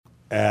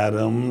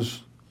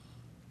Adams,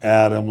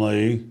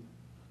 Adamley,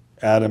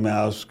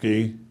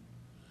 Adamowski,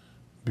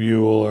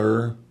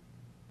 Bueller,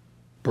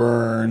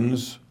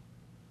 Burns,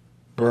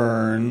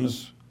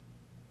 Burns,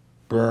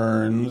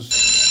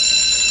 Burns.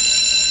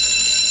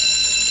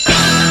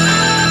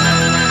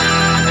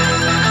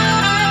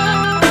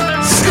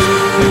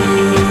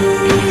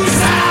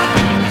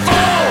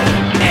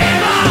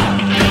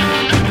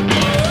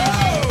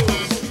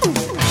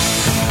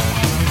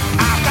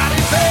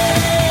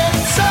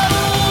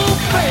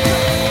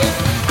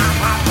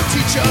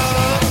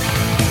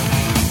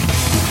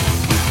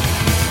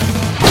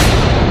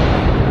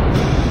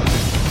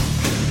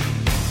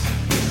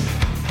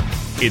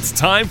 It's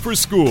time for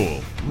school,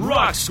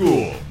 Rock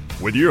School,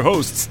 with your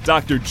hosts,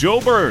 Dr.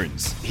 Joe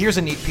Burns. Here's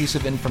a neat piece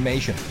of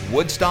information.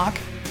 Woodstock,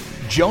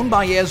 Joan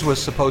Baez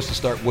was supposed to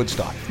start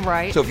Woodstock.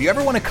 Right. So if you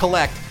ever want to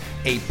collect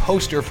a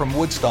poster from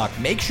Woodstock,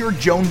 make sure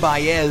Joan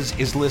Baez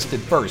is listed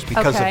first,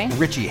 because if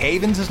Richie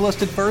Havens is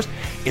listed first,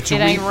 it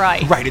ain't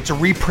right. Right, it's a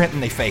reprint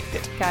and they faked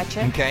it.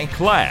 Gotcha. Okay?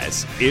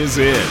 Class is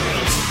in.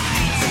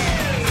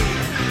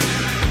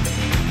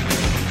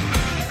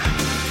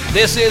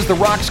 This is the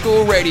Rock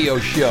School Radio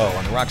Show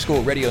on the Rock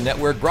School Radio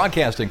Network,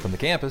 broadcasting from the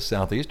campus,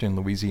 Southeastern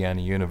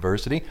Louisiana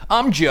University.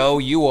 I'm Joe,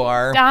 you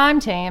are... I'm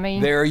Tammy.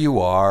 There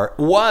you are.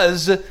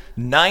 Was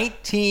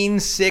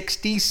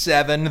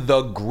 1967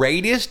 the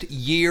greatest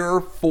year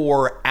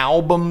for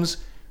albums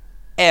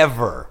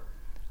ever?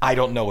 I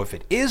don't know if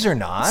it is or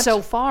not.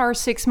 So far,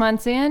 6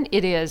 months in,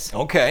 it is.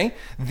 Okay.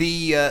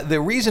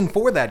 The reason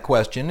for that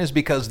question is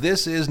because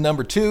this is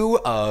number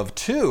 2 of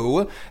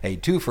 2, a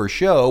two-for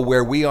show,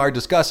 where we are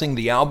discussing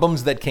the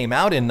albums that came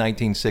out in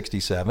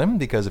 1967,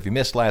 because if you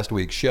missed last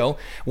week's show,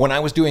 when I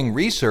was doing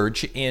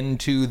research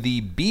into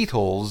the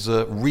Beatles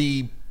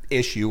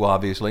reissue,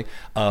 obviously,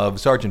 of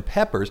Sgt.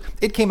 Pepper's,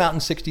 it came out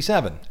in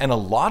 67. And a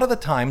lot of the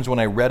times when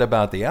I read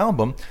about the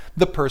album,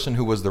 the person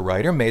who was the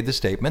writer made the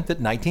statement that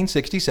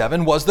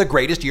 1967 was the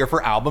greatest year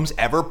for albums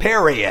ever,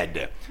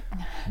 period.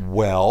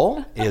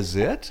 Well, is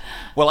it?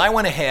 Well, I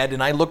went ahead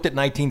and I looked at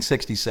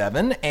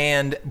 1967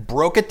 and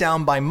broke it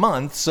down by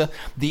months,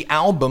 the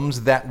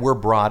albums that were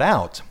brought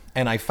out.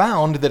 And I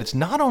found that it's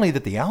not only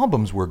that the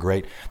albums were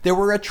great, there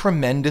were a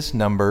tremendous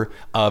number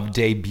of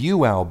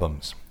debut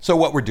albums. So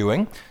what we're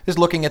doing is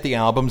looking at the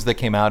albums that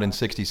came out in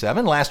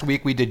 67. Last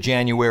week we did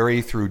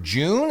January through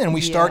June, and we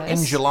start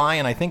in July,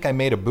 and I think I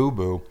made a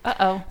boo-boo.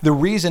 Uh-oh. The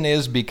reason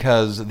is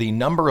because the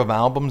number of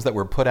albums that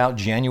were put out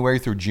January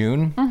through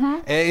June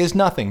is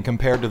nothing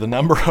compared to the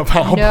number of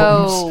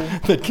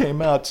albums that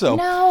came out. So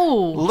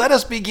let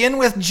us begin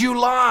with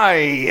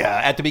July.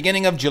 At the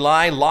beginning of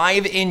July,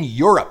 Live in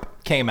Europe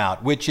came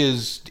out, which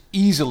is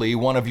easily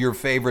one of your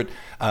favorite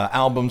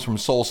albums from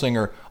soul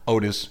singer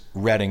Otis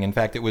Redding. In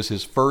fact, it was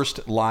his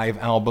first live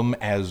album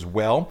as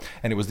well,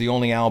 and it was the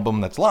only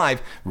album that's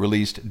live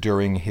released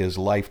during his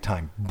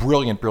lifetime.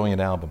 Brilliant,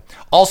 brilliant album.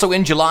 Also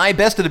in July,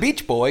 Best of the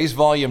Beach Boys,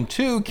 Volume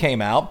 2 came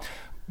out.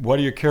 What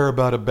do you care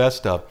about a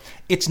best of?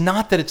 It's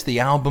not that it's the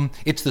album,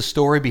 it's the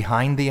story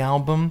behind the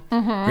album.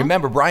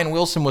 Remember, Brian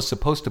Wilson was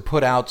supposed to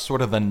put out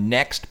sort of the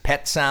next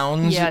Pet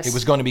Sounds. Yes. It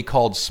was going to be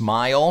called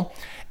Smile.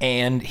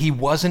 And he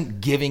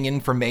wasn't giving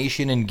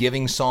information and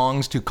giving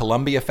songs to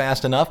Columbia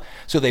fast enough,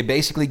 so they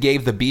basically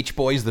gave the Beach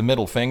Boys the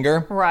middle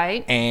finger.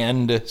 Right.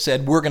 And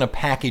said, we're going to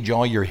package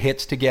all your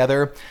hits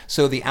together.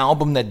 So the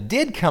album that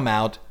did come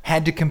out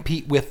had to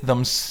compete with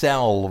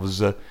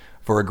themselves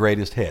for a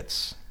greatest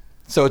hits.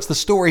 So it's the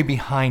story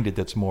behind it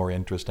that's more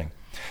interesting.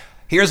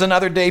 Here's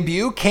another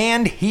debut,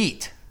 Canned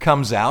Heat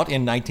comes out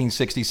in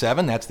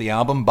 1967. That's the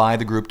album by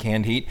the group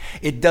Canned Heat.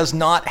 It does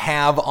not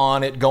have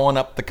on it Going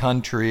Up the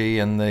Country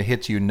and the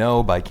hits you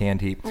know by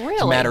Canned Heat. Really?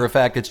 As a matter of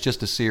fact, it's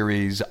just a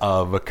series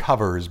of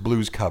covers,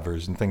 blues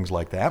covers and things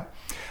like that.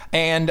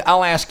 And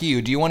I'll ask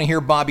you, do you want to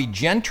hear Bobby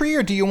Gentry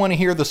or do you want to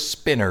hear the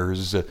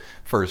Spinners'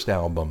 first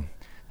album?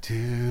 Well,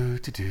 you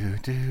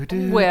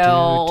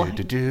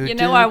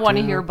know I want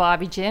to hear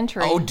Bobby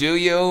Gentry. Oh, do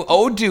you?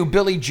 Oh, do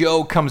Billy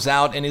Joe comes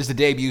out and is the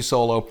debut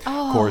solo,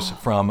 of course,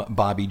 from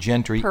Bobby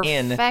Gentry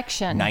in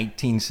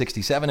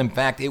 1967. In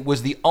fact, it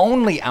was the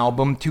only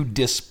album to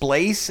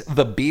displace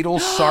the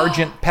Beatles'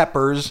 Sgt.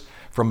 Pepper's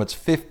from its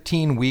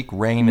 15-week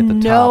reign at the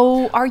top.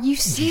 No, are you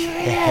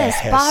serious?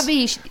 Yes.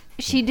 Bobby,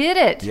 she did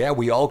it. Yeah,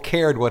 we all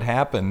cared what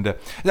happened.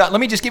 Now,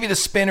 let me just give you the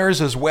Spinners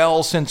as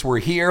well since we're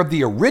here.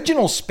 The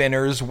original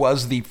Spinners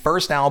was the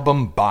first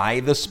album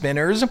by the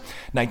Spinners.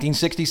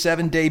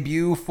 1967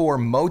 debut for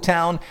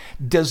Motown.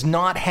 Does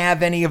not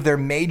have any of their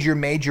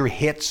major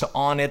hits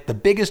on it. The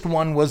biggest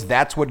one was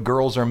That's What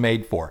Girls Are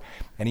Made For.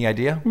 Any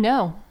idea?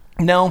 No.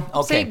 No?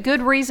 Okay. See,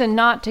 good reason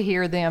not to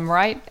hear them,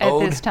 right, at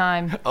this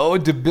time.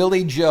 Ode to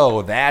Billy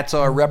Joe. That's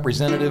our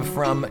representative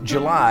from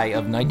July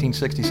of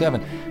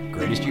 1967.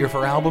 Greatest year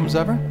for albums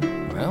ever?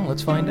 Well,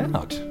 let's find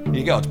out. Here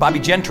you go. It's Bobby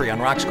Gentry on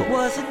Rock School.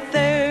 Was the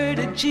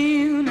 3rd of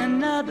June,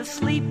 another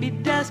sleepy,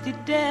 dusty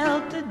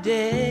Delta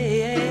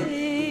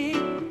day.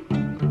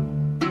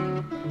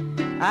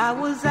 I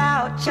was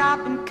out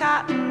chopping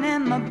cotton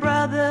and my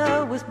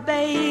brother was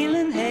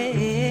baling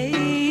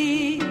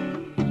hay.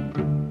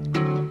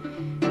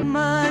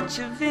 much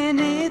of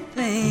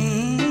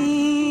anything.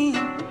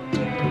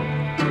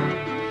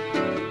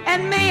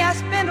 And me, I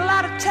spend a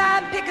lot of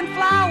time picking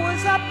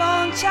flowers up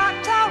on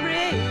Choctaw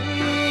Ridge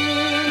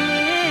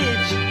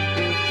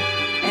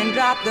and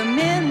drop them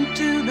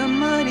into the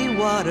muddy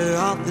water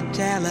off the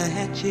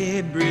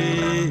Tallahatchie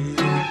Bridge.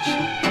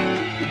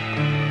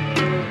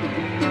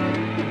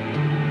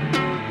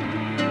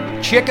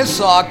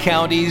 Chickasaw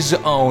County's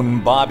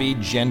own Bobbie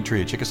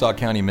Gentry, Chickasaw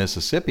County,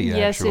 Mississippi,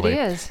 actually.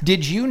 Yes, it is.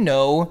 Did you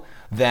know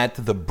that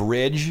the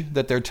bridge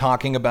that they're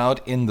talking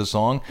about in the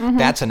song,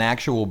 that's an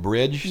actual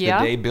bridge? Yeah.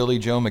 The day Billy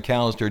Joe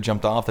McAllister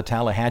jumped off the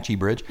Tallahatchie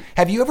Bridge.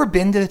 Have you ever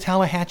been to the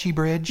Tallahatchie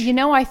Bridge? You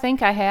know, I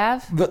think I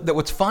have.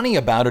 What's funny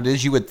about it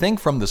is you would think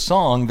from the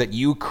song that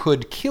you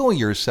could kill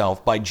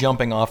yourself by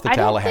jumping off the I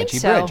don't Tallahatchie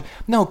think so. Bridge.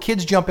 No,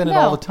 kids jump in it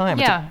all the time.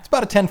 Yeah. It's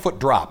about a 10-foot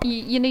drop.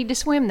 You need to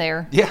swim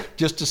there. Yeah,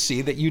 just to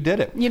see that you did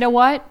it. You know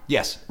what?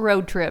 Yes.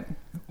 Road trip.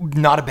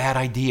 Not a bad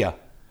idea.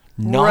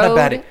 Not Road a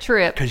bad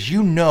trip. Because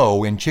you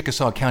know in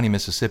Chickasaw County,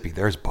 Mississippi,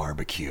 there's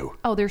barbecue.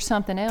 Oh, there's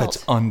something else.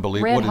 That's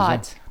unbelievable. Red What is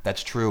Hots. that?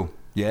 That's true.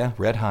 Yeah,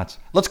 Red Hots.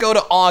 Let's go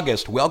to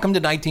August. Welcome to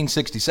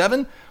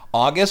 1967.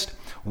 August,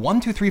 1,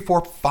 2, 3,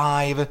 4,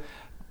 5.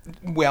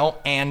 Well,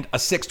 and a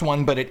sixth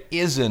one, but it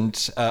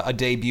isn't a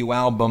debut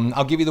album.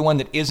 I'll give you the one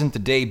that isn't the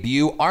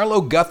debut.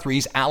 Arlo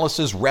Guthrie's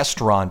Alice's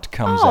Restaurant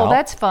comes out. Oh,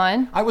 that's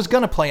fun. I was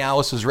going to play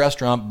Alice's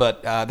Restaurant,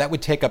 but that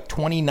would take up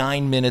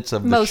 29 minutes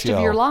of the Most show.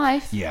 of your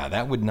life. Yeah,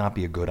 that would not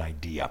be a good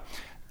idea.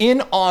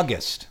 In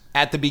August,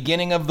 at the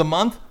beginning of the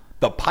month,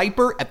 The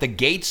Piper at the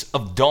Gates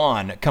of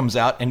Dawn comes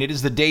out, and it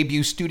is the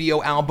debut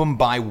studio album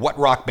by what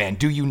rock band?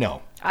 Do you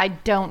know? I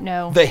don't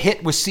know. The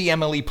hit was See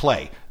Emily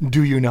Play.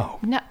 Do you know?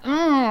 No,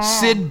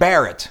 Syd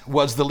Barrett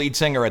was the lead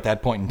singer at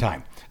that point in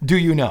time. Do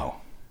you know?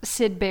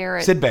 Syd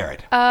Barrett. Syd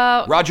Barrett.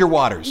 Roger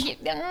Waters.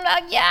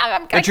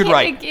 Richard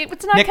Wright.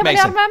 It's not Nick coming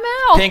Mason. out of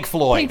my mouth. Pink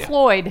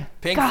Floyd.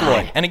 Pink God.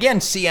 Floyd. And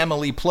again, See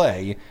Emily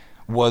Play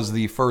was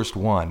the first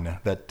one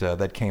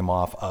that came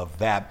off of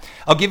that.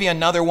 I'll give you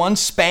another one.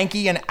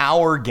 Spanky and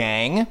Our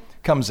Gang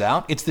comes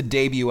out. It's the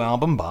debut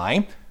album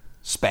by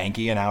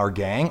Spanky and Our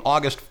Gang.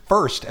 August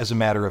 1st, as a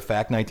matter of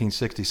fact,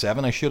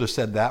 1967. I should have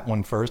said that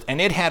one first.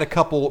 And it had a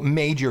couple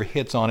major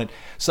hits on it.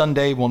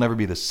 Sunday Will Never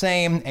Be the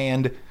Same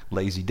and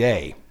Lazy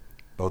Day.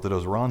 Both of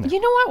those were on there. You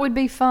know what would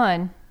be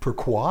fun?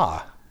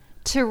 Pourquoi?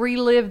 To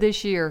relive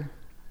this year.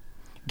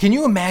 Can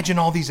you imagine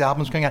all these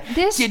albums coming out?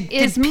 This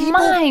is people-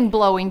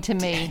 mind-blowing to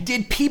me.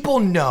 Did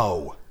people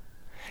know?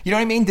 You know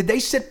what I mean? Did they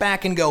sit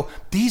back and go,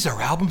 these are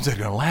albums that are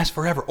going to last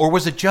forever? Or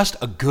was it just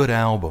a good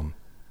album?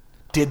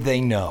 Did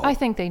they know? I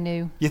think they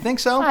knew. You think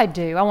so? I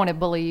do. I want to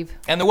believe.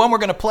 And the one we're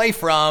going to play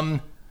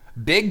from,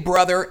 Big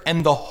Brother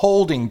and the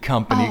Holding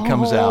Company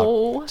comes out.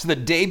 It's the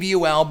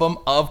debut album,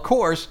 of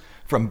course,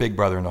 from Big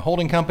Brother and the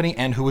Holding Company.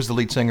 And who was the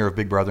lead singer of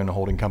Big Brother and the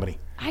Holding Company?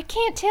 I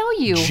can't tell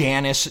you.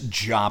 Janis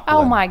Joplin.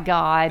 Oh, my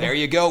God. There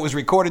you go. It was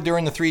recorded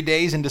during the 3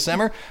 days in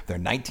December. Their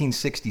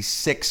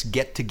 1966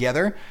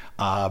 get-together.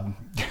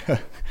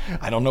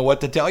 I don't know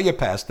what to tell you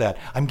past that.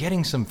 I'm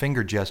getting some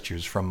finger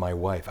gestures from my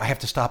wife. I have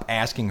to stop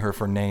asking her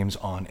for names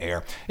on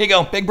air. Here you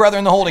go. Big Brother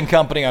and the Holding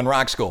Company on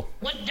Rock School.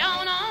 What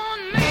down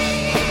on me?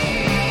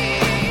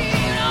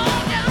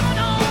 Down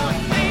on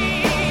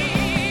me.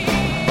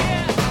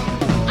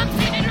 I'm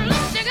sitting and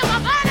losing my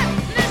body.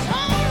 This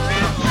whole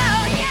round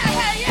world, yeah.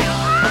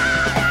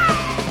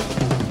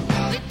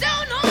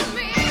 Down on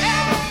me.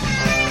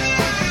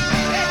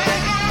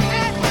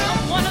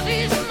 One of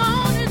these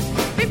mornings,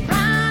 be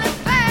fine and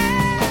fair.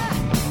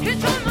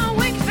 It's on my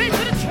wake face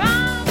with a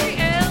trophy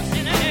else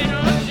in it.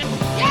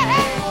 Yeah.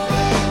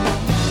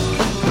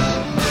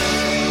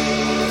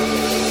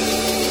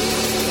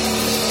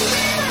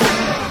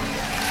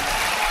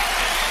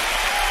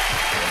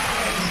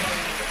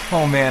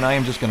 Oh, man, I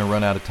am just going to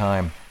run out of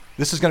time.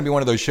 This is going to be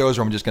one of those shows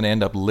where I'm just going to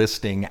end up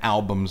listing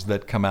albums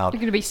that come out. You're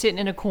going to be sitting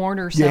in a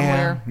corner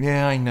somewhere.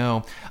 Yeah, I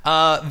know.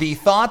 The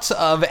Thoughts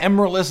of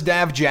Emerlis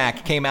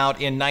Davjak came out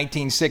in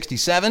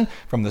 1967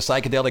 from the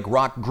psychedelic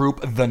rock group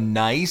The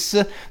Nice.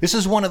 This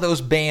is one of those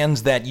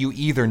bands that you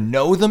either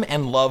know them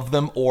and love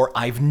them, or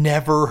I've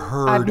never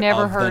heard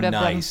of The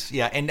Nice.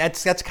 Yeah, and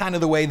that's kind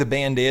of the way the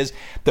band is.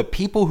 The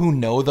people who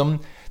know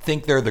them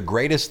think they're the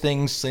greatest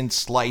thing since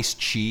sliced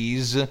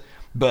cheese.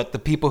 But the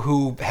people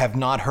who have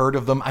not heard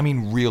of them, I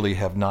mean really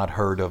have not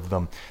heard of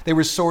them. They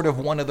were sort of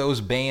one of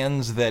those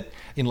bands that,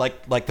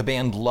 like the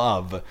band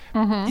Love,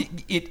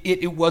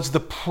 it was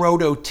the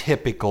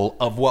prototypical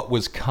of what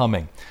was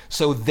coming.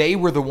 So they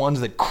were the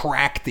ones that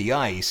cracked the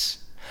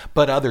ice,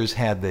 but others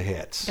had the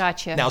hits.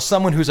 Gotcha. Now,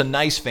 someone who's a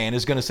Nice fan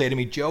is going to say to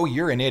me, Joe,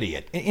 you're an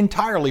idiot.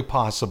 Entirely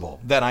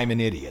possible that I'm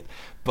an idiot,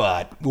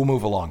 but we'll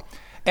move along.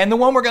 And the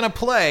one we're going to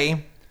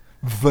play,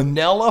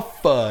 Vanilla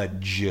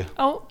Fudge,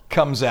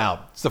 comes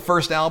out. It's the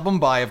first album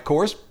by, of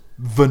course,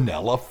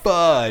 Vanilla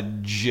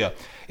Fudge.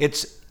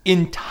 It's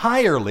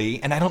entirely,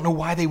 and I don't know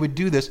why they would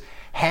do this,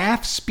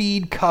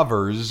 half-speed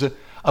covers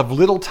of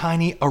little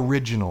tiny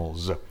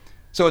originals.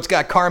 So it's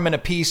got Carmen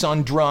Appice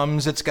on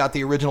drums. It's got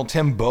the original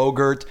Tim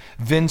Bogert,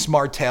 Vince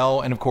Martell,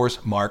 and of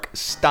course, Mark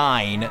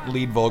Stein,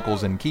 lead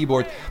vocals and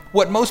keyboard.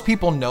 What most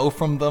people know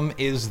from them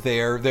is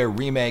their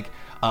remake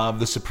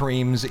of the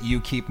Supremes' You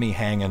Keep Me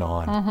Hanging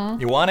On.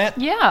 Mm-hmm. You want it?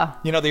 Yeah.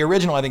 You know, the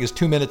original, I think, is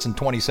 2 minutes and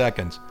 20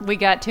 seconds. We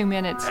got 2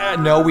 minutes.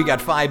 No, we got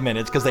 5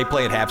 minutes because they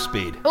play at half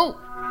speed. Oh.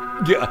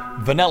 Yeah,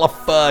 Vanilla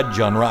Fudge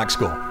on Rock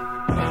School.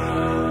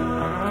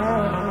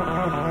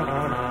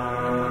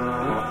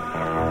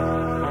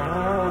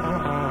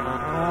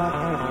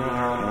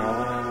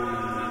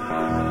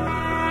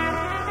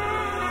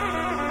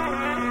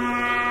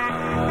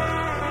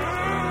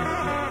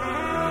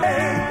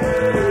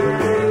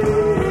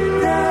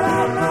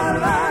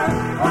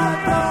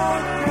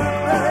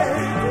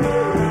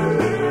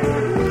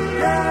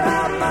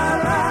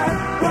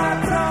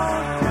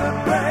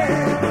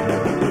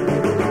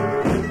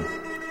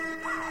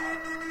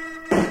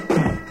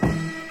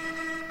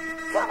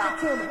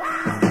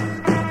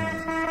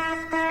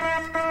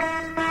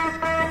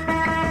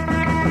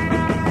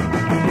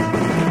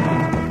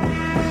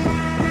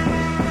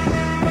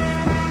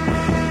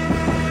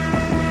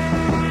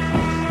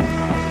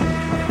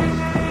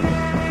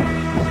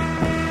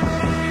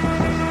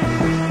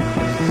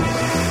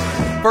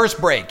 First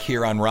break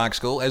here on Rock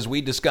School as we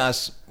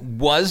discuss,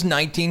 was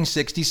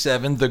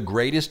 1967 the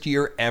greatest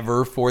year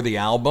ever for the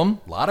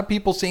album? A lot of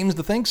people seems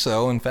to think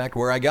so. In fact,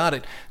 where I got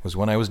it was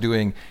when I was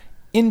doing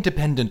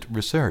independent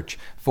research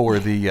for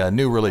the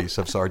new release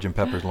of Sgt.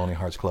 Pepper's Lonely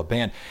Hearts Club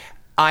Band.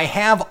 I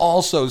have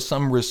also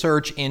some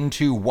research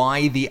into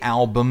why the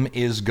album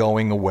is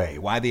going away,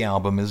 why the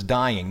album is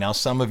dying. Now,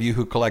 some of you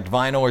who collect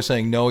vinyl are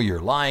saying, no,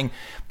 you're lying.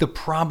 The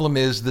problem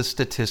is the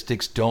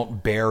statistics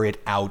don't bear it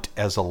out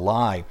as a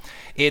lie.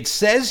 It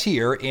says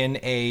here in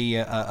a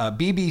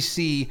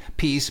BBC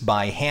piece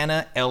by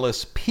Hannah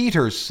Ellis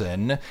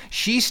Peterson,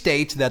 she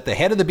states that the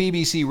head of the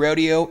BBC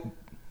Radio...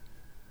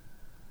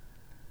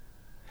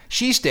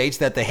 She states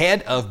that the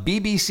head of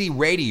BBC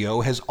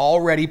Radio has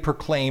already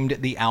proclaimed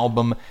the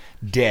album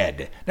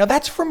dead. Now,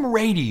 that's from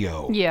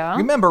radio. Yeah.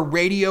 Remember,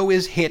 radio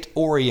is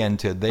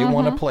hit-oriented. They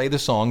want to play the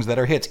songs that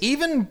are hits.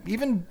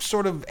 Even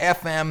sort of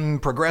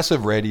FM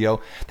progressive radio,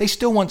 they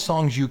still want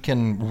songs you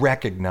can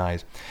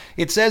recognize.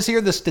 It says here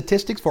the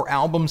statistics for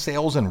album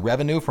sales and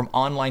revenue from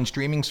online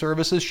streaming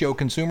services show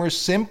consumers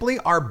simply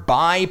are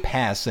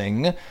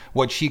bypassing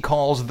what she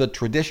calls the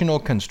traditional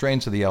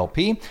constraints of the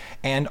LP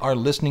and are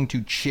listening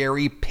to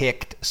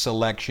cherry-picked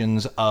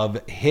selections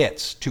of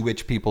hits, to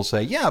which people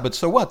say, yeah, but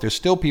so what? There's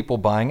still people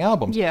buying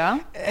albums.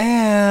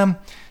 Yeah.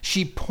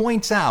 She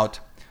points out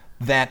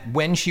that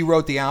when she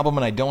wrote the album,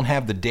 and I don't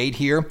have the date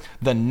here,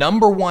 the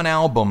number one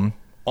album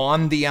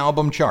on the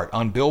album chart,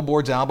 on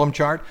Billboard's album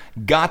chart,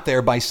 got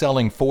there by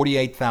selling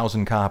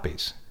 48,000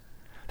 copies.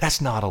 That's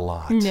not a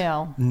lot.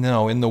 No.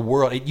 No, in the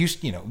world, it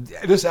used,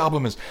 this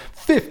album is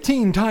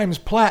 15 times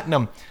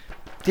platinum.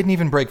 Didn't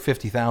even break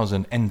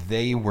 50,000, and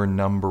they were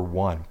number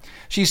one.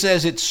 She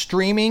says it's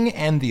streaming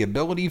and the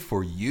ability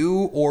for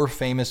you or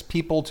famous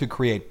people to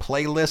create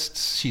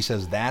playlists. She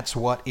says that's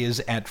what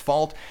is at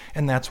fault,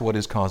 and that's what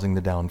is causing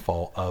the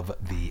downfall of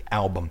the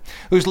album.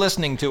 Who's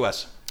listening to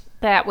us?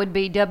 That would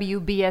be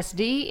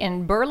WBSD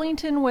in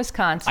Burlington,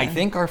 Wisconsin. I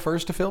think our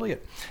first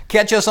affiliate.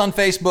 Catch us on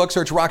Facebook,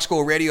 search Rock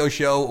School Radio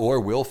Show, or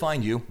we'll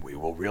find you. We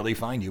will really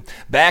find you.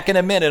 Back in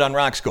a minute on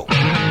Rock School.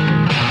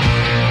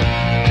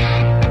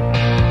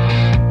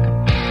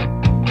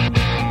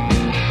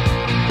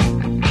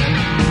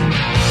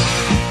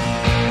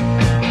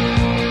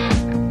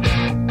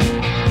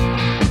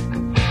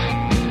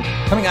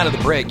 Coming out of the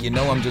break,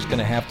 I'm just going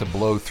to have to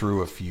blow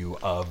through a few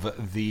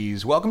of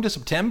these. Welcome to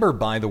September,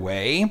 by the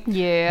way.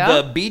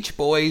 Yeah. The Beach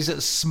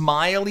Boys'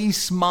 Smiley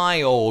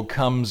Smile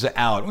comes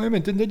out. Wait a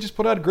minute, didn't they just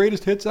put out a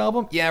greatest hits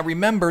album? Yeah,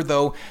 remember,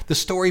 though, the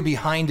story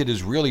behind it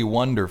is really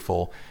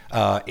wonderful.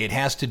 It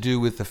has to do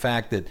with the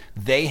fact that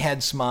they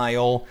had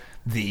Smile.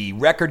 The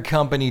record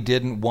company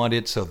didn't want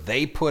it, so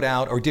they put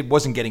out, or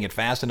wasn't getting it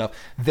fast enough.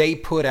 The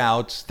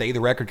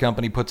record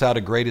company, puts out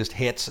a greatest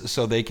hits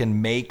so they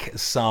can make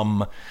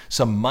some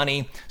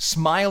money.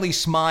 Smiley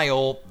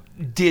Smile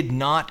did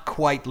not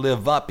quite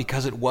live up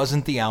because it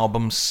wasn't the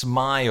album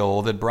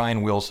Smile that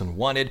Brian Wilson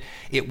wanted.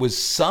 It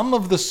was some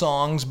of the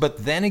songs,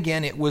 but then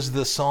again, it was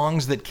the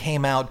songs that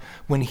came out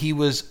when he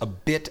was a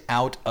bit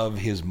out of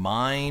his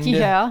mind.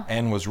 Yeah.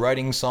 And was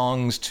writing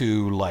songs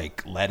to,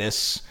 like,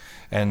 Lettuce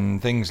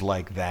and things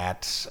like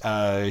that.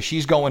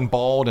 She's Going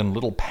Bald and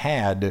Little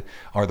Pad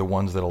are the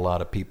ones that a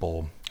lot of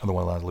people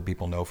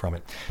know from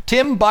it.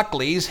 Tim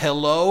Buckley's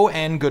Hello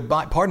and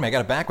Goodbye. Pardon me, I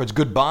got it backwards.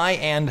 Goodbye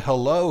and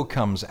Hello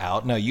comes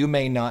out. Now, you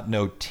may not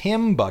know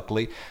Tim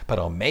Buckley, but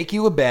I'll make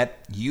you a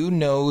bet you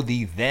know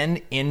the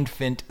then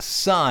infant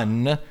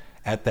son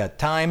at that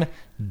time,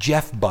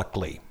 Jeff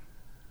Buckley.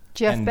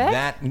 Jeff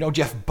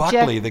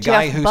Buckley, the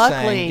guy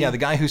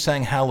who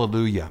sang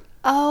Hallelujah.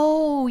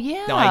 Oh,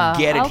 yeah. Now, I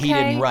get it, he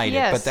Okay, didn't write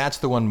yes. it, but that's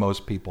the one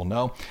most people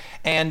know.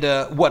 And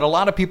what a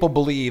lot of people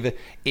believe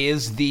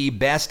is the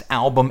best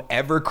album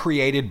ever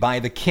created by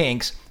the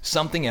Kinks,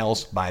 Something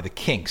Else by the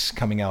Kinks,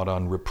 coming out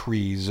on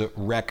Reprise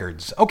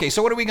Records. Okay,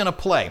 so what are we going to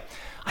play?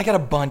 I got a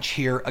bunch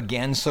here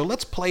again, so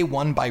let's play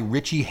one by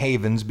Richie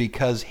Havens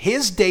because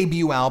his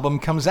debut album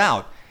comes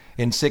out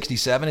in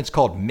 67. It's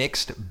called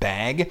Mixed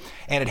Bag,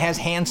 and it has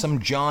Handsome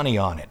Johnny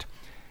on it.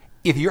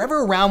 If you're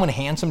ever around when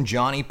Handsome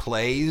Johnny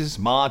plays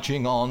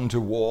Marching On to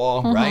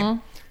War, right?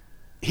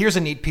 Here's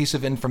a neat piece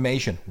of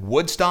information.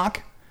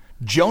 Woodstock,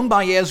 Joan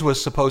Baez was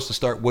supposed to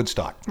start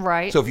Woodstock.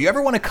 Right. So if you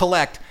ever want to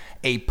collect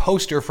a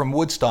poster from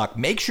Woodstock,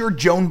 make sure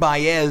Joan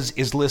Baez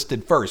is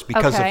listed first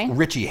because Okay. if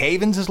Richie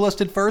Havens is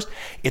listed first,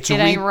 It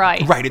ain't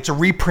right. Right, it's a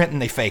reprint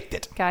and they faked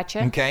it.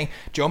 Gotcha. Okay?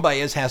 Joan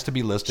Baez has to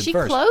be listed She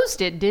first.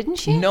 closed it, didn't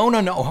she? No.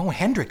 Oh,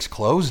 Hendrix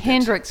closed it.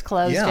 Hendrix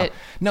closed it.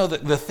 No,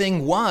 the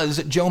thing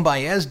was, Joan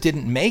Baez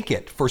didn't make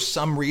it. For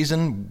some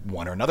reason,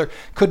 one or another,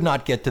 could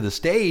not get to the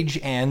stage,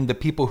 and the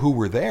people who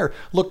were there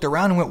looked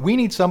around and went, we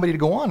need somebody to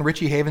go on.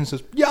 Richie Havens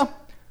says, yeah,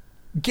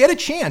 get a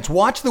chance.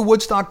 Watch the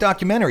Woodstock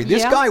documentary.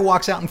 This Yeah. guy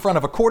walks out in front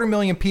of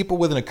 250,000 people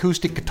with an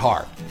acoustic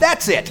guitar.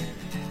 That's it.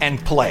 And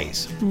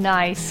plays.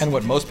 Nice. And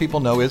what most people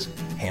know is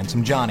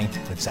Handsome Johnny.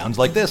 It sounds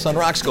like this on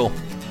Rock School.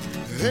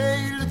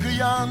 Hey, look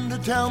yonder,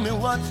 tell me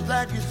what's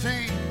that you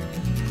see?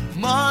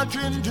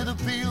 Marching to the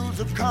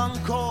fields of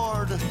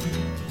Concord.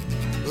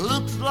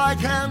 Looks like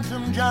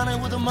Handsome Johnny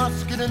with a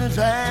musket in his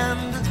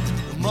hand.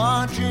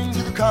 Marching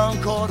to the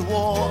Concord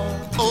War.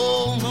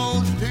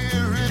 Almost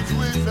here it's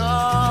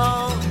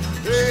whistle.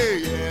 Hey,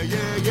 yeah,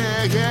 yeah,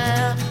 yeah,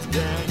 yeah.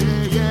 Yeah,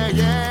 yeah, yeah,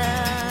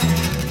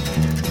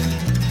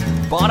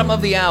 yeah. Bottom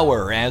of the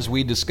hour, as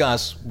we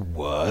discuss,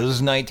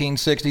 was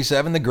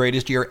 1967 the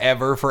greatest year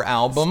ever for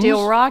albums?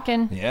 Still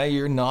rocking. Yeah,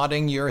 you're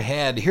nodding your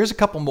head. Here's a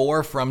couple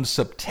more from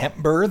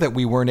September that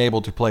we weren't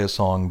able to play a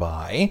song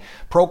by.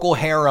 Procol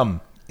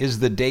Harum is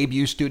the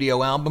debut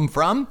studio album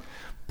from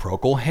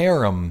Procol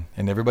Harum.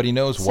 And everybody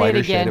knows Say it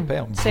Whiter Shade again. of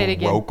Pale. Say it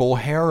again. Procol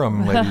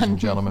Harum, ladies and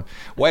gentlemen.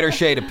 Whiter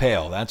Shade of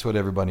Pale. That's what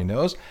everybody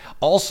knows.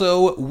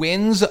 Also,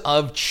 Winds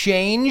of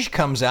Change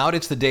comes out.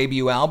 It's the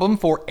debut album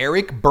for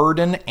Eric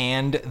Burden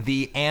and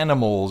the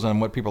Animals.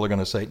 And what people are going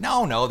to say,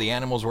 no, the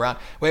Animals were out.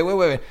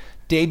 Wait.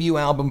 Debut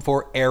album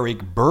for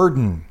Eric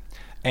Burden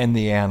and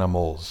the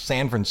Animals.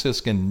 San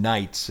Franciscan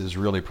Nights is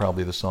really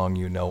probably the song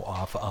you know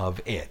off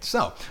of it.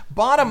 So,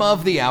 bottom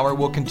of the hour.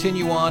 We'll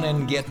continue on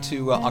and get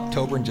to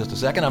October in just a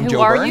second. I'm Who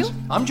Joe are Burns. you?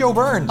 I'm Joe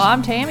Burns.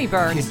 I'm Tammy You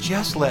Burns.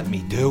 just let me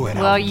do it.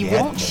 Well, I'll you get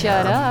won't there.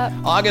 shut up.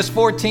 August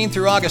 14th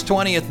through August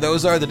 20th.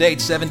 Those are the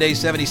dates. 7 days,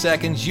 70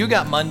 seconds. You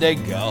got Monday.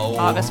 Go.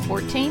 August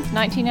 14th,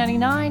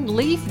 1999,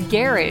 Leif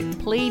Garrett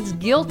pleads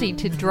guilty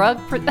to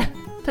drug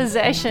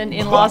possession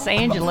in Los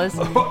Angeles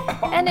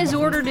and is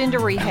ordered into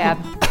rehab.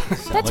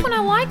 That's when I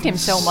liked him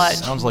so much.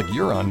 Sounds like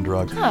you're on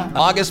drugs. Huh.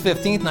 August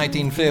 15th,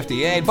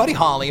 1958, Buddy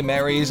Holly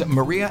marries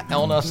Maria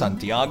Elna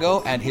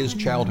Santiago at his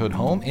childhood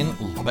home in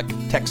Lubbock,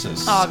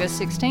 Texas. August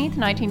 16th,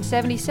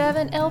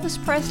 1977,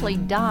 Elvis Presley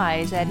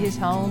dies at his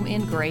home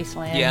in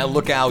Graceland. Yeah,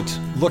 look out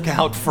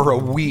for a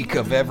week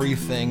of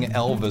everything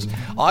Elvis.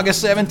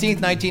 August 17th,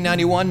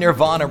 1991,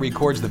 Nirvana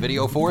records the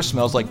video for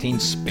Smells Like Teen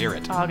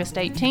Spirit. August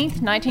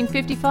 18th,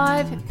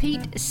 1955,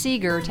 Pete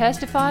Seeger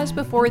testifies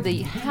before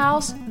the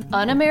House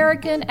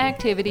Un-American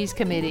Activities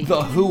Committee.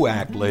 The Who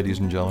Act, ladies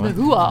and gentlemen.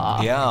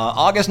 Hoo-ah. Yeah,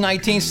 August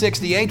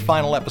 1968,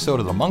 final episode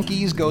of The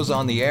Monkees goes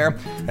on the air.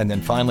 And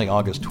then finally,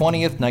 August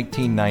 20th,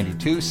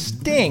 1992,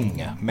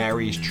 Sting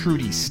marries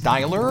Trudy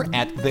Styler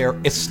at their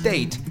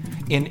estate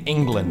in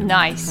England.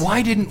 Nice.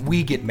 Why didn't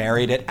we get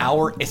married at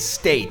our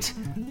estate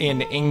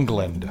in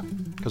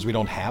England? Because we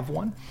don't have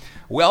one?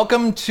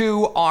 Welcome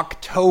to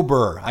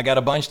October. I got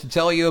a bunch to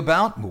tell you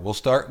about. We'll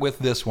start with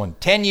this one.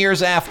 10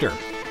 Years After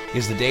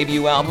is the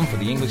debut album for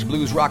the English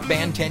blues rock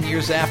band 10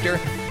 Years After.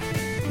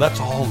 Let's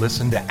all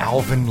listen to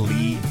Alvin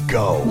Lee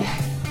go.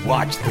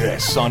 Watch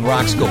this on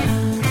Rock School.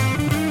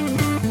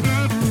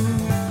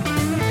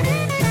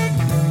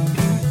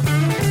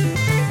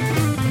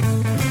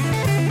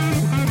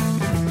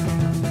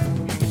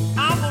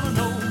 I wanna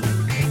know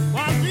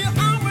why you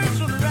always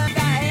so right I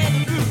had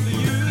to do for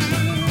you.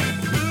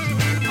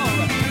 All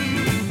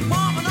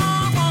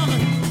right,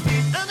 woman,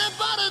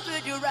 anybody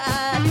take you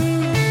right?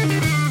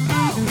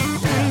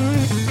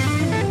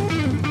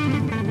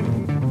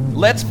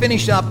 Let's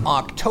finish up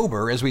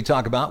October as we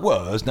talk about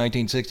was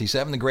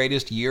 1967 the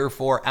greatest year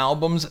for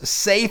albums.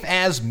 Safe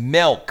as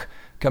Milk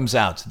comes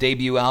out. It's a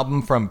debut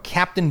album from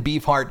Captain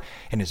Beefheart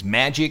and his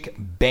Magic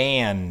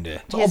Band.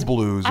 It's all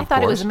blues, I of thought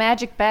it course. was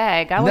Magic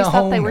Bag. I always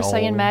thought they were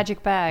saying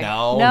Magic Bag.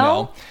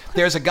 No.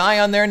 There's a guy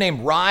on there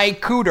named Ry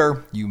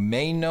Cooder. You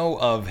may know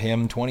of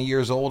him, 20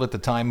 years old at the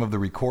time of the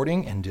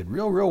recording, and did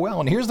real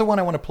well. And here's the one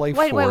I want to play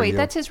for you. Wait.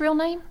 That's his real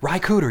name? Ry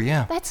Cooder,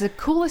 yeah. That's the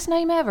coolest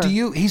name ever.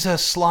 He's a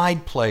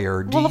slide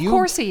player. Well, of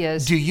course he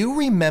is. Do you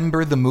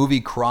remember the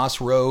movie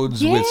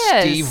Crossroads with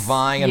Yes. Steve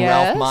Vai and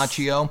Yes. Ralph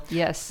Macchio?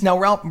 Yes. Now,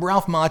 Ralph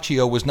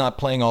Macchio was not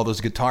playing all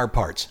those guitar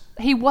parts.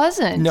 He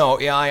wasn't. No,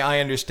 yeah, I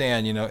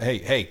understand. You know,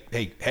 hey.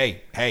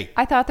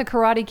 I thought the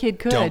Karate Kid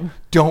could.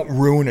 Don't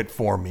ruin it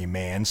for me,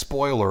 man.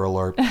 Spoiler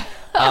alert.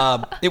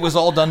 It was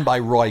all done by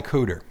Ry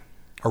Cooder.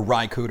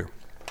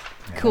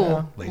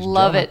 Cool. Ladies and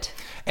Love gentlemen. it.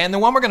 And the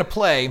one we're going to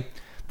play,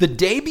 the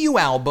debut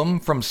album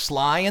from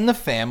Sly and the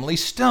Family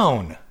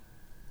Stone.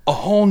 A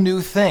whole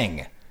new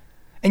thing.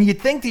 And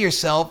you'd think to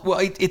yourself, well,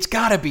 it's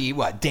got to be,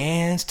 what,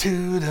 dance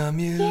to the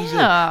music.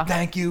 Yeah.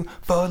 Thank you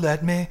for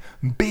letting me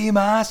be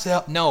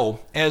myself. No,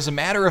 as a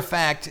matter of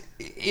fact,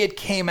 it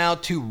came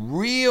out to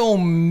real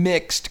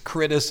mixed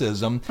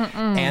criticism.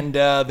 And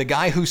the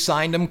guy who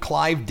signed him,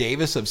 Clive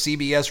Davis of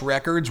CBS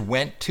Records,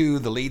 went to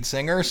the lead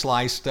singer,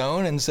 Sly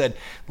Stone, and said,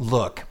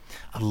 look,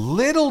 a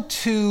little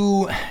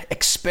too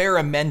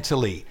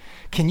experimentally.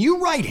 Can you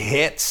write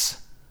hits?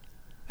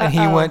 And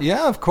he went,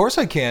 yeah, of course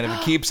I can. If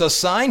it keeps us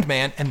signed,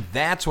 man. And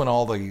that's when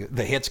all the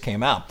hits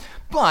came out.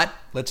 But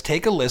let's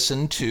take a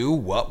listen to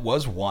what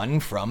was one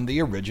from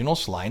the original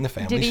Sly and the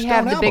Family Stone Did he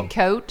have the album. big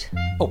coat?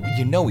 Oh,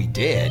 you know he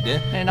did.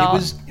 And it all-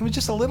 was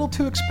just a little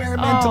too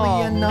experimentally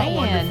Oh, and not man.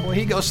 wonderful.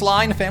 Here you go,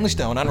 Sly and the Family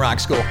Stone on Rock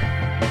School.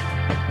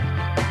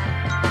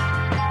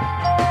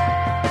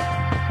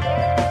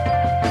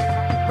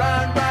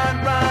 Run,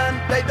 run,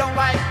 run, they don't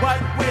like what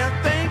we're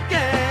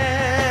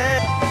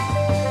thinking.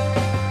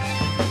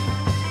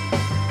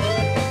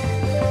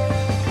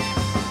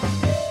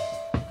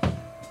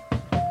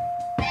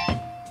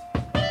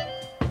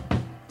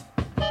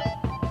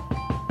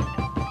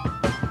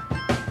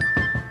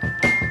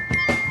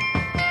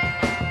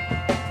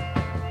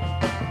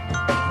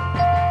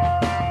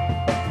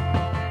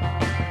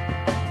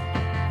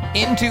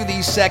 Into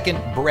the second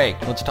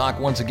break, let's talk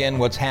once again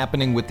what's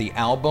happening with the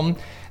album.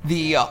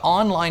 The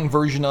online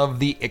version of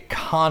The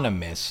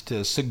Economist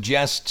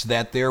suggests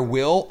that there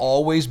will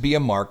always be a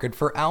market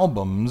for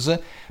albums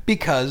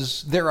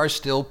because there are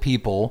still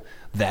people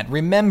that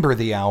remember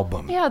the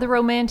album. Yeah, the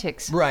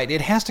Romantics. Right. It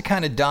has to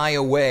kind of die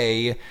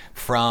away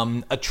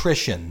from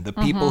attrition. The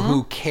people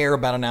who care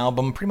about an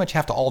album pretty much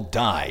have to all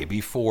die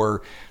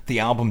before the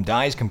album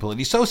dies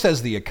completely. So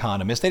says The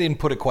Economist. They didn't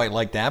put it quite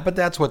like that, but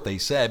that's what they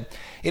said.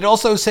 It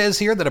also says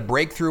here that a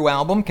breakthrough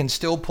album can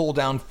still pull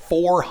down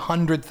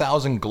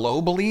 400,000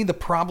 globally. The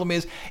problem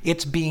is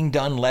it's being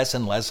done less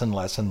and less and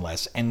less and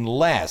less and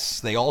less.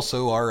 They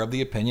also are of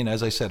the opinion,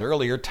 as I said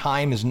earlier,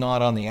 time is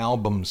not on the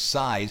album's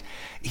side.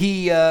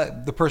 He,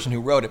 the person who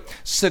wrote it,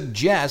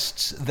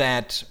 suggests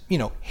that,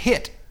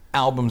 hit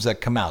albums that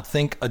come out.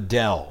 Think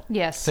Adele.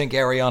 Yes. Think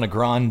Ariana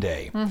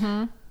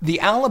Grande. The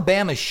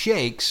Alabama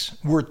Shakes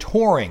were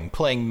touring,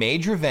 playing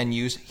major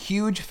venues,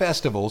 huge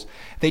festivals.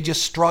 They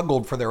just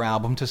struggled for their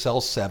album to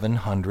sell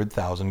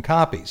 700,000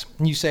 copies.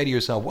 And you say to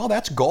yourself, well,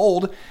 that's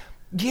gold.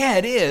 Yeah,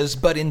 it is.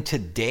 But in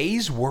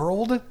today's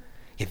world,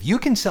 if you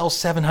can sell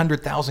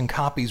 700,000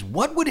 copies,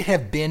 what would it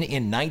have been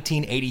in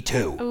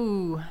 1982?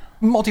 Ooh.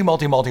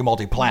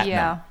 Multi-platinum.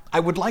 Yeah. I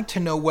would like to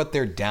know what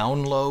their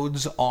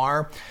downloads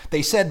are.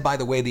 They said, by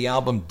the way, the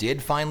album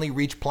did finally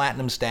reach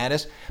platinum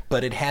status,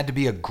 but it had to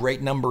be a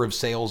great number of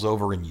sales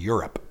over in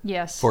Europe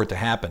Yes. for it to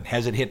happen.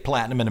 Has it hit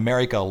platinum in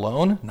America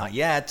alone? Not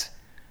yet.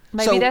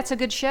 Maybe So that's a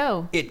good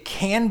show. it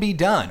can be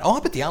done. Oh,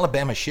 but the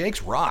Alabama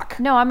Shakes rock.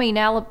 No, I mean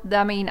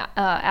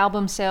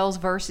album sales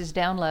versus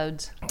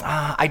downloads.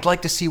 I'd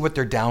like to see what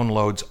their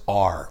downloads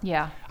are.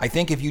 Yeah. I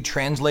think if you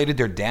translated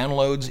their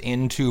downloads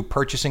into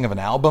purchasing of an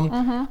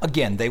album,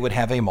 again, they would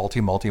have a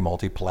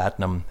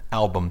multi-platinum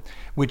album,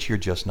 which you're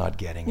just not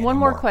getting One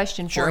more anymore.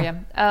 question for Sure. you.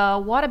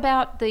 What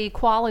about the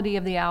quality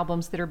of the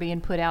albums that are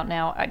being put out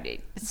now? I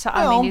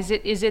Well- mean,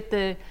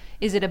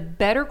 is it a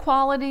better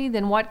quality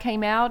than what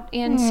came out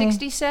in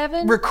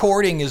 '67?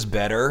 Recording is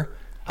better.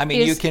 I mean,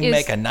 you Is- can is-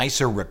 make a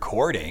nicer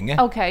recording.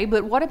 Okay,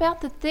 but what about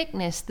the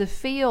thickness, the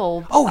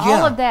feel, Oh, yeah.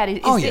 all of that?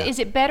 Yeah. Is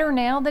it better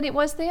now than it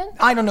was then?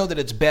 I don't know that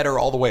it's better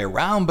all the way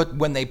around, but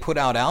when they put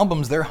out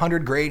albums, they're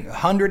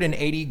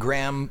 180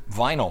 gram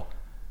vinyl.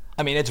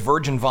 I mean, it's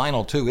virgin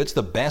vinyl too. It's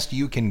the best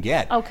you can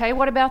get. Okay,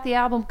 what about the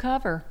album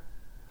cover?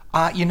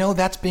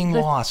 That's being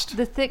lost.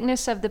 The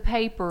thickness of the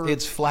paper.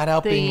 It's flat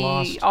out being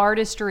lost. The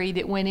artistry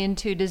that went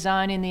into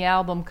designing the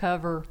album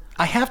cover.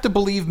 I have to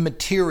believe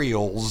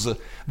Materials,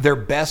 they're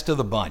best of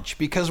the bunch,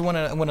 because when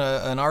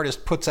an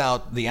artist puts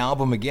out the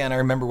album again, I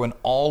remember when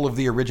all of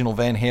the original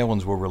Van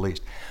Halens were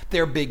released,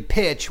 their big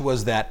pitch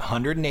was that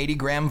 180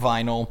 gram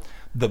vinyl,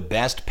 the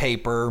best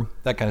paper,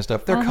 that kind of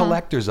stuff. They're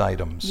collector's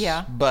items.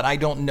 Yeah. But I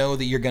don't know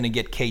that you're going to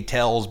get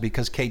K-Tels,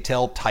 because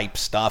K-Tel type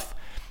stuff,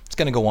 it's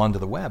going to go onto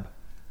the web.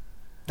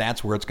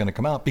 That's where it's going to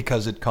come out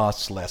because it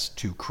costs less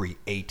to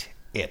create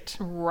it.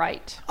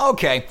 Right.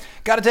 Okay,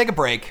 got to take a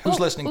break. Who's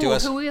listening to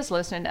us? Who is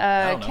listening?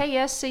 don't know.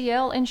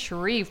 KSCL in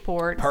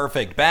Shreveport.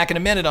 Perfect. Back in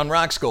a minute on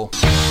Rock School.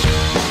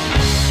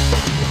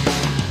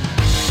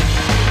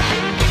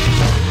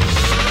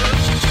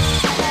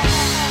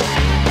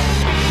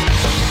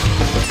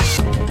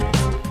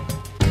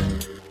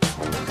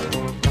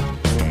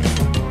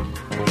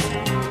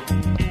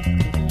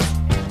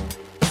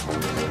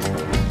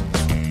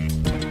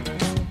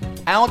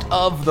 out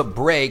of the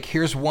break,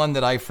 here's one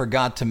that I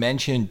forgot to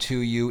mention to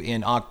you.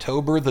 In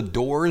October, The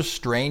Doors'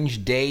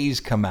 Strange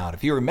Days come out.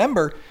 If you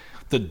remember,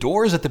 The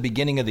Doors at the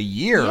beginning of the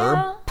year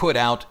Yeah. put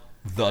out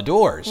The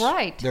Doors,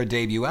 Right. their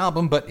debut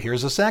album, but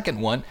here's a second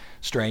one,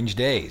 Strange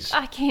Days.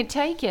 I can't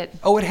take it.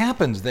 Oh, it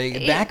happens.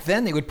 Back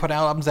then they would put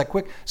out albums that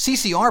quick.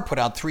 CCR put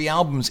out 3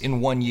 albums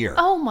in 1 year.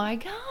 Oh my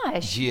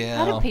gosh. Yeah.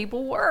 How do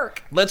people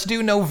work? Let's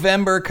do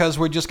November because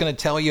we're just going to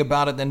tell you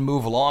about it, then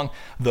move along.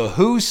 The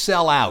Who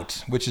Sell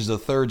Out, which is the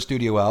 3rd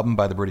studio album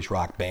by the British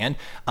rock band.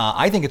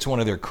 I think it's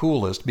one of their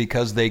coolest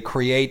because they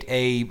create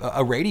a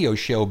radio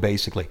show,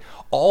 basically,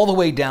 all the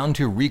way down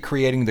to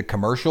recreating the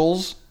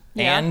commercials,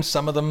 Yeah. and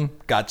some of them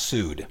got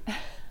sued.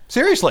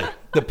 Seriously,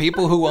 the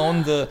people who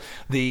owned the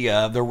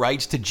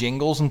rights to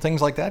jingles and things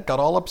like that got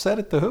all upset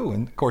at The Who.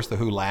 And, of course, The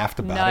Who laughed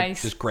about Nice.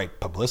 it. Just great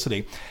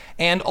publicity.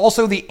 And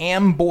also the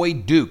Amboy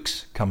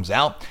Dukes comes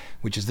out,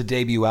 which is the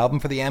debut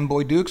album for the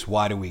Amboy Dukes.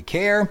 Why do we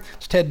care?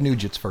 It's Ted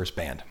Nugent's first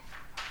band.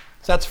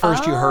 So that's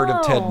first you heard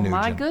of Ted Oh, Nugent.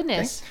 my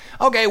goodness.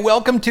 Okay,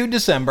 welcome to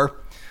December.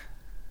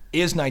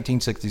 Is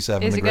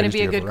 1967 Is the it gonna greatest be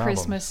a year good for albums?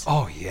 Christmas?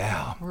 Oh,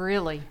 yeah.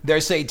 Really? Their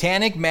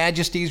Satanic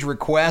Majesty's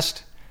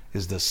Request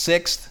is the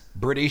 6th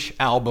British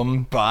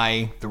album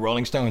by the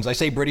Rolling Stones. I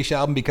say British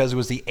album because it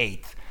was the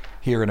 8th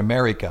here in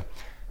America.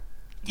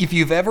 If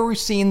you've ever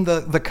seen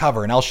the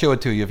cover, and I'll show it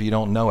to you if you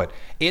don't know it,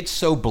 it's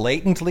so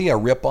blatantly a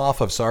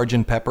ripoff of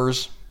Sgt.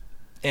 Pepper's,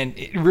 and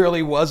it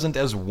really wasn't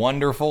as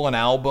wonderful an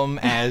album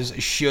as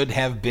should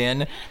have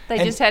been. They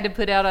And just had to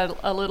put out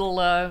a little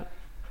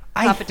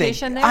I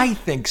competition think, there? I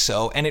think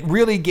so, and it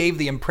really gave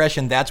the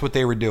impression that's what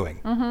they were doing.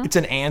 Mm-hmm. It's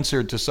an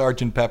answer to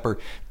Sgt. Pepper.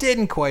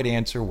 Didn't quite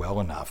answer well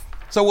enough.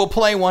 So we'll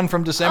play one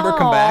from December,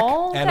 come back,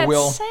 Oh, and that's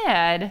we'll...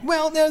 sad.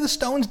 Well, no, the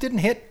Stones didn't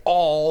hit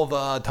all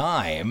the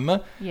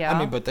time. Yeah. I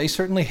mean, but they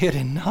certainly hit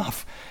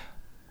enough.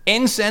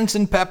 Incense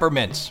and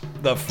Peppermints,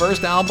 the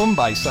first album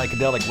by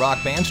psychedelic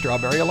rock band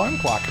Strawberry Alarm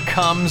Clock,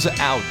 comes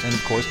out. And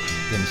of course,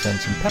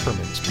 Incense and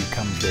Peppermints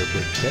becomes their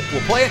big hit.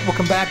 We'll play it, we'll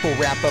come back, we'll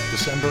wrap up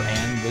December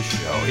and the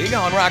show. Here you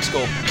go on Rock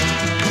School.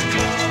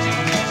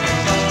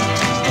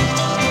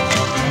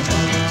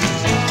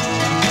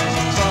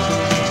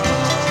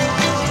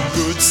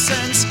 Good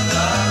sense.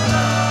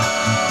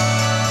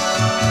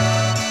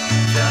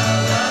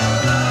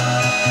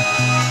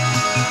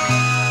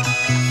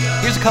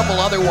 Here's a couple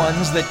other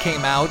ones that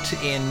came out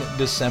in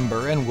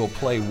December, and we'll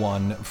play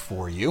one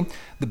for you.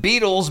 The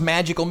Beatles'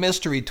 Magical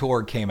Mystery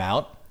Tour came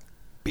out.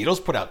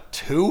 Beatles put out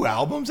 2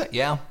 albums?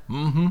 Yeah.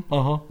 Came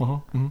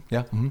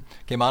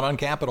out on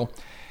Capitol.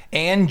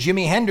 And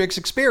Jimi Hendrix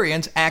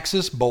Experience,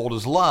 Axis Bold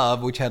as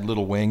Love, which had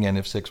Little Wing and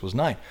If 6 Was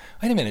 9.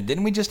 Wait a minute,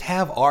 didn't we just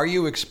have Are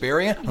You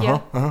Experience?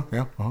 Yeah.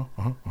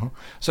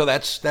 So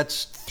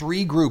that's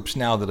 3 groups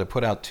now that have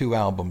put out 2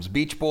 albums.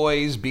 Beach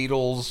Boys,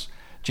 Beatles,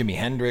 Jimi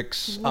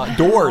Hendrix,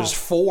 Doors,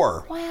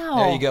 4. Wow.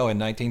 There you go, in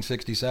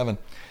 1967.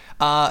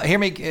 Let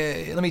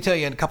me tell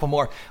you a couple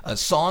more.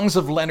 Songs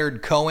of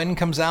Leonard Cohen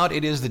comes out.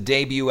 It is the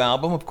debut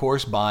album, of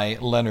course, by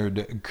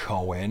Leonard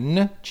Cohen.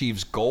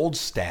 Achieves gold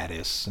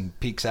status and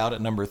peaks out at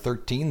number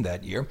 13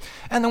 that year.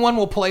 And the one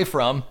we'll play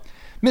from,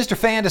 Mr.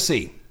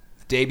 Fantasy.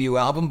 The debut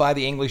album by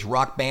the English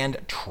rock band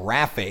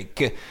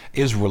Traffic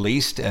is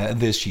released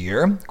this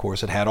year. Of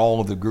course, it had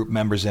all of the group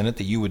members in it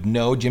that you would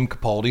know: Jim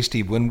Capaldi,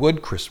 Steve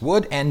Winwood, Chris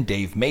Wood, and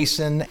Dave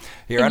Mason.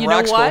 Here And on you know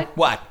Rock School.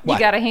 what? What? You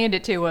got to hand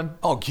it to him.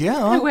 Oh,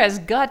 yeah. Who has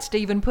guts to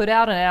even put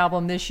out an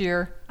album this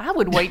year? I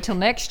would wait till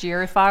next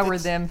year if I were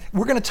them.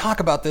 We're going to talk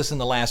about this in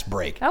the last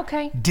break.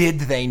 Okay.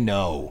 Did they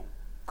know?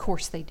 Of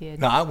course they did.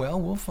 Well,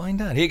 we'll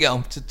find out. Here you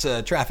go. It's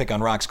Traffic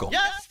on Rock School.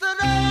 Yesterday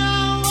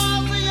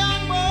I was a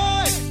young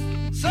boy,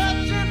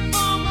 searching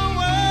for my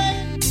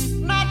way,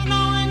 not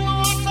knowing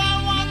what I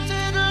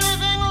wanted,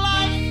 living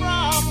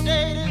life from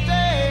day to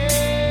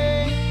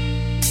day.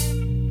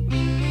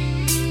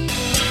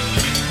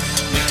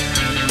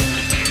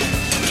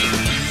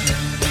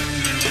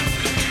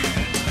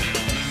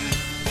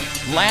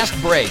 Last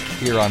break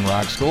here on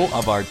Rock School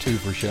of our 2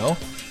 for show.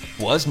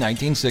 Was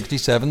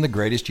 1967 the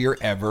greatest year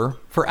ever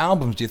for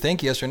albums? Do you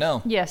think? Yes or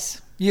no?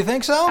 Yes, You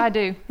think so? I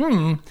do.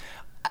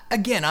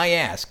 Again, I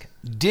ask,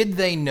 did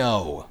they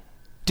know?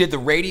 Did the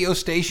radio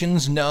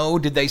stations know?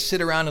 Did they sit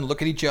around and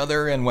look at each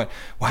other and went,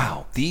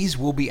 wow, these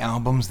will be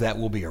albums that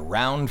will be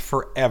around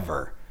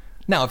forever?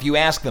 Now, if you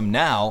ask them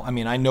now, I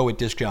mean, I know what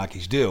disc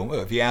jockeys do.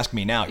 If you ask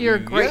me now, You're a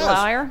great yes,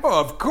 liar.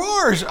 Of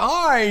course,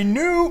 I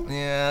knew.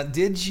 Yeah,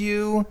 did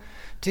you?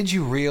 Did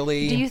you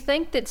really? Do you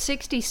think that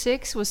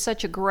 66 was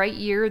such a great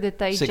year that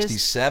they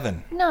 67.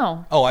 just...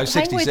 No. Oh, I was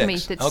Hang with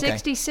 66. me. That Okay.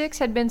 66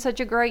 had been such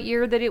a great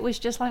year that it was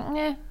just like,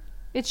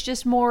 it's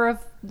just more of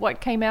what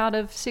came out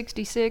of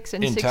 66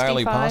 and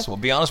Entirely 65. possible.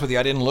 Be honest with you,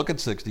 I didn't look at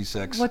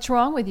 66. What's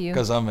wrong with you?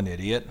 Because I'm an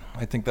idiot.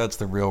 I think that's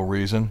the real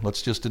reason.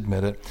 Let's just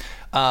admit it.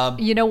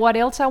 You know what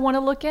else I want to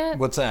look at?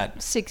 What's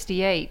that?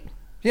 68.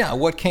 Yeah,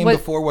 what came What-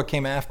 before, what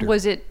came after?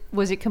 Was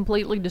it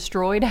completely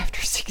destroyed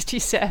after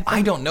 67?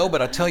 I don't know,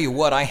 but I'll tell you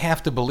what, I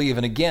have to believe,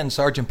 and again,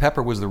 Sgt.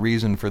 Pepper was the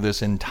reason for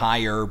this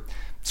entire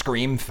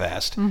Scream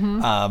Fest.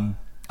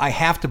 I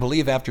have to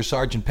believe after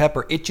Sgt.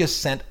 Pepper, it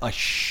just sent a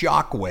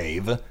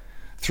shockwave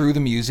through the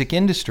music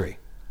industry.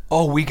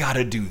 Oh, we got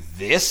to do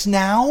this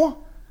now?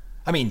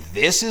 I mean,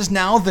 this is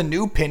now the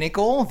new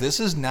pinnacle? This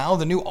is now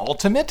the new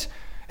ultimate?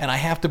 And I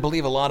have to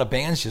believe a lot of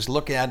bands just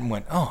look at it and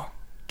went, oh,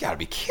 gotta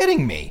be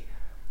kidding me.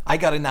 I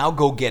gotta now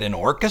go get an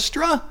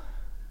orchestra?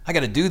 I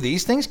gotta do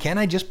these things? Can't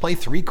I just play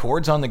 3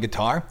 chords on the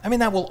guitar? I mean,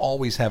 that will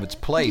always have its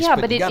place, Yeah,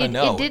 but but you gotta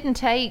know. it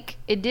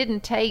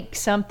didn't take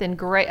something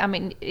great. I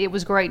mean, it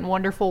was great and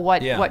wonderful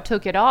what Yeah.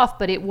 took it off,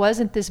 but it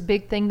wasn't this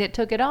big thing that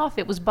took it off.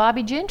 It was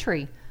Bobby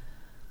Gentry.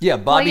 Yeah,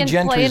 Bobby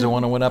Gentry's the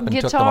one who went up and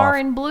took them off. Guitar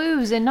and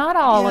blues and not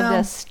all of Yeah.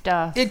 this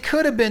stuff. It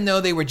could have been,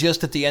 though, they were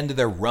just at the end of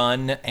their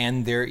run,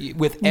 and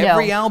with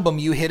every No. album,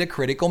 you hit a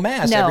critical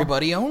mass. No.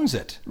 Everybody owns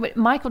it. But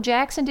Michael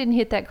Jackson didn't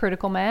hit that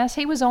critical mass.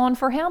 He was on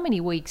for how many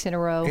weeks in a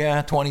row?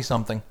 Yeah,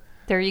 20-something.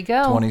 There you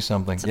go.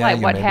 20-something. It's Yeah, like,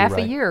 you what, may be half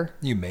right. a year?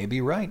 You may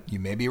be right. You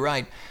may be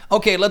right.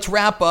 Okay, let's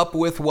wrap up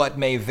with what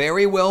may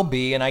very well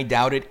be, and I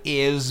doubt it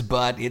is,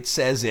 but it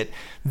says it,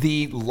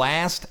 the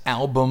last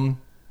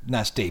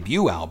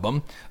debut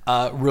album,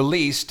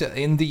 released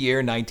in the year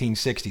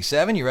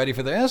 1967. You ready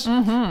for this?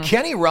 Mm-hmm.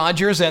 Kenny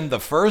Rogers and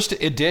the First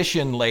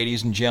Edition,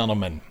 ladies and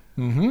gentlemen.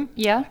 Mm-hmm.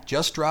 Yeah.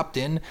 Just dropped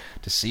in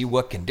to see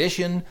what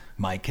condition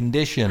my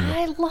condition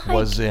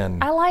was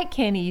in. I like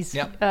Kenny's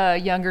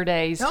Yep. younger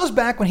days. That was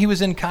back when he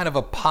was in kind of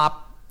a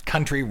pop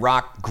country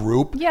rock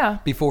group. Yeah.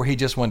 Before he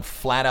just went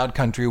flat out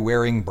country,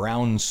 wearing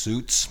brown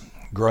suits,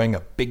 growing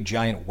a big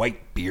giant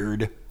white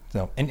beard,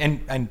 so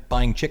and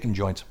buying chicken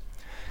joints.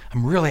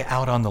 I'm really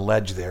out on the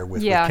ledge there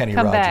with Kenny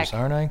come Rogers, back.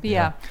 aren't I?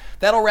 Yeah.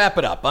 That'll wrap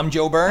it up. I'm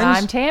Joe Burns.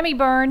 I'm Tammy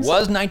Burns.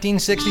 Was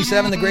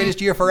 1967 the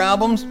greatest year for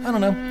albums? I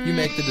don't know. You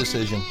make the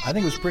decision. I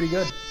think it was pretty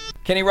good.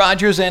 Kenny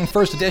Rogers and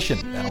First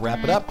Edition. That'll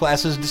wrap it up.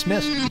 Class is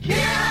dismissed.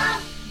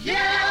 Yeah,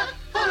 yeah,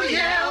 oh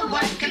yeah,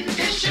 what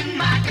condition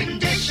my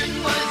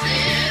condition was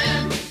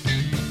in.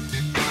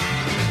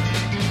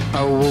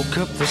 I woke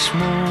up this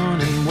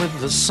morning with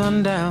the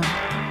sun down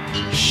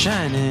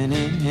shining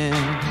in.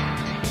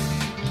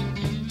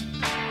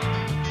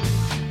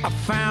 I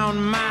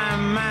found my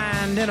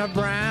mind in a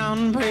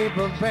brown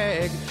paper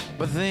bag,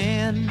 but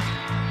then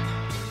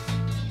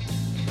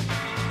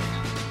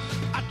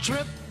I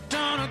tripped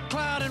on a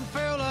cloud and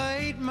fell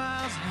 8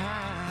 miles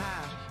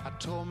high. I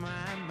tore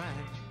my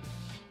mind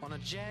on a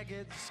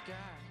jagged sky.